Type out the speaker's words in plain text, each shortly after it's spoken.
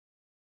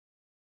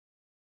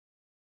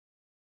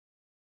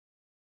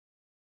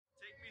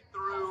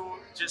through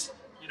just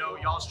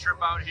y'all's trip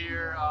out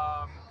here,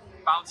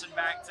 bouncing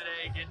back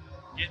today,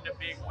 getting a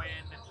big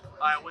win.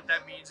 What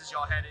that means as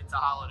y'all head into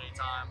holiday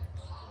time.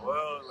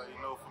 Well, like,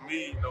 for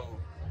me,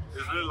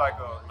 it's really like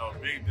a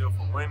big deal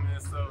for winning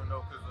and stuff, because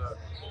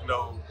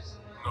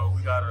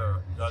we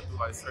gotta do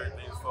like certain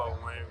things for a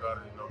win.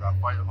 Gotta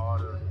fight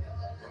harder.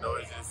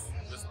 It's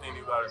just thing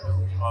you gotta do.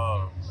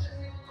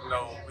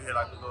 We had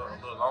like a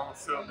little long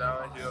trip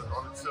down here.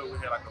 On the trip, we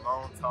had like a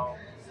long talk.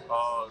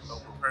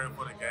 Preparing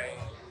for the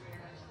game.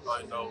 We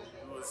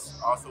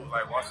was also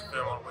like watching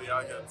film on the way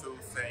out here too,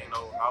 saying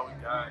how we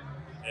got,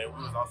 and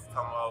we was also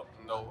talking about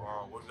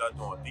what we got to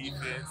do on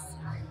defense.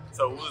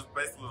 So we was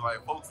basically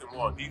like focusing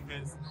more on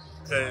defense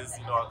because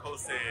our coach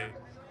said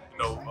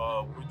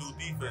when we do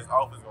defense,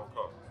 offense gonna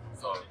come.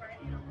 So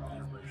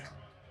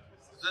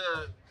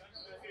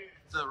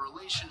the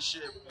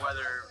relationship,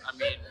 whether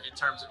in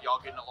terms of y'all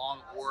getting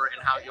along or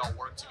in how y'all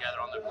work together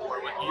on the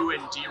court, with you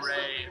and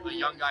Deray, a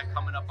young guy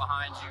coming up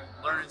behind you,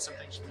 learning some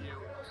things from you.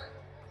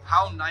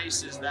 How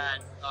nice is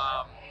that?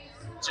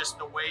 Just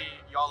the way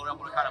y'all are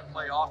able to kind of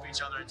play off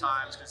each other at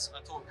times. Because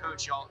I told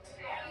Coach, y'all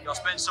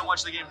spend so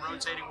much of the game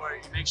rotating where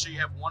you make sure you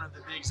have one of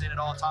the bigs in at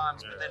all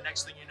times. But then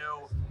next thing you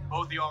know,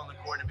 both of y'all on the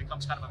court, and it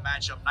becomes kind of a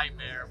matchup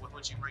nightmare with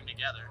what you bring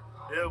together.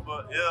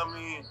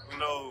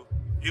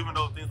 Even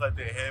though things like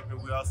that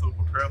happen, we also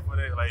prepare for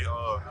that. Like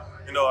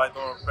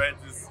during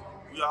practice,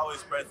 we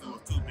always practice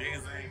with two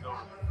bigs in.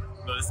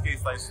 This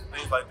case, like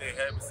things like that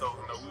happen. So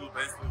we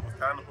was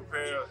kind of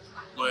prepared,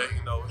 but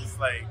it's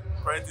like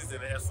practice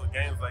and actual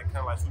games like kind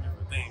of like two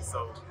different things.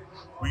 So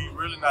we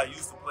really not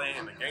used to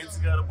playing the game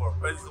together, but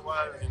practice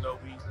wise, we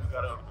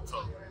got it under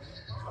control.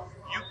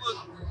 You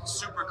look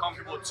super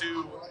comfortable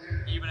too,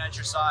 even at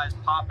your size,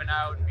 popping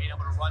out and being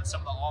able to run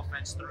some of the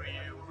offense through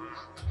you.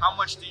 How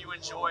much do you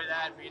enjoy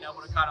that, being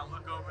able to kind of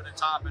look over the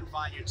top and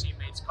find your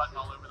teammates cutting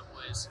all over the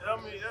place?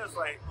 It's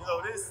like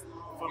this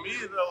for me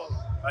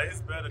like it's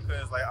better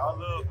because like I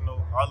love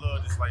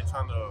just like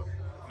trying to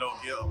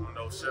get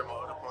share my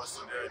other points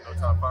in there,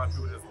 trying to find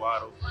people that's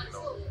wide open.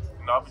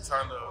 I'll be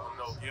trying to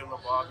give them the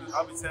ball.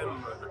 I'll be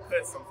telling them the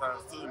cut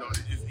sometimes too.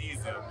 It's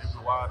easier. They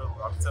be wide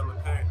open. I'll be telling them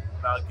the cut,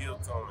 and I'll give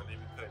it to them, and they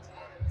be cutting.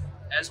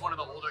 As one of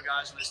the older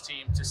guys on this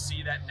team, to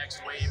see that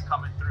next wave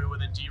coming through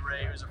with a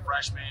Deray who's a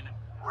freshman,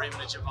 or even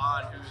a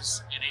Javon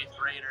who's an 8th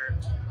grader,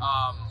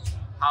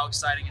 how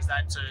exciting is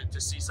that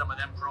to see some of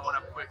them growing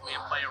up quickly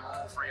and play a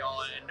role for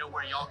y'all and know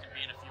where y'all can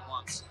be in a few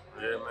months?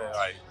 Yeah, man.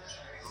 Like,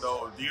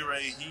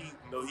 Deray, he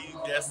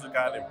actually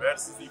got it better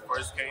since he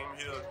first came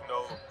here. And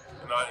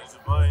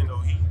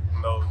Javon, he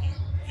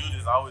was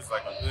just always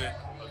like a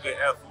good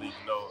athlete.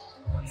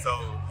 So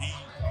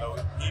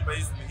he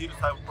basically the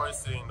type of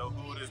person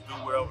who will just do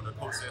whatever the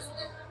coach has to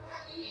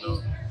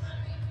do.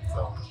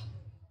 So.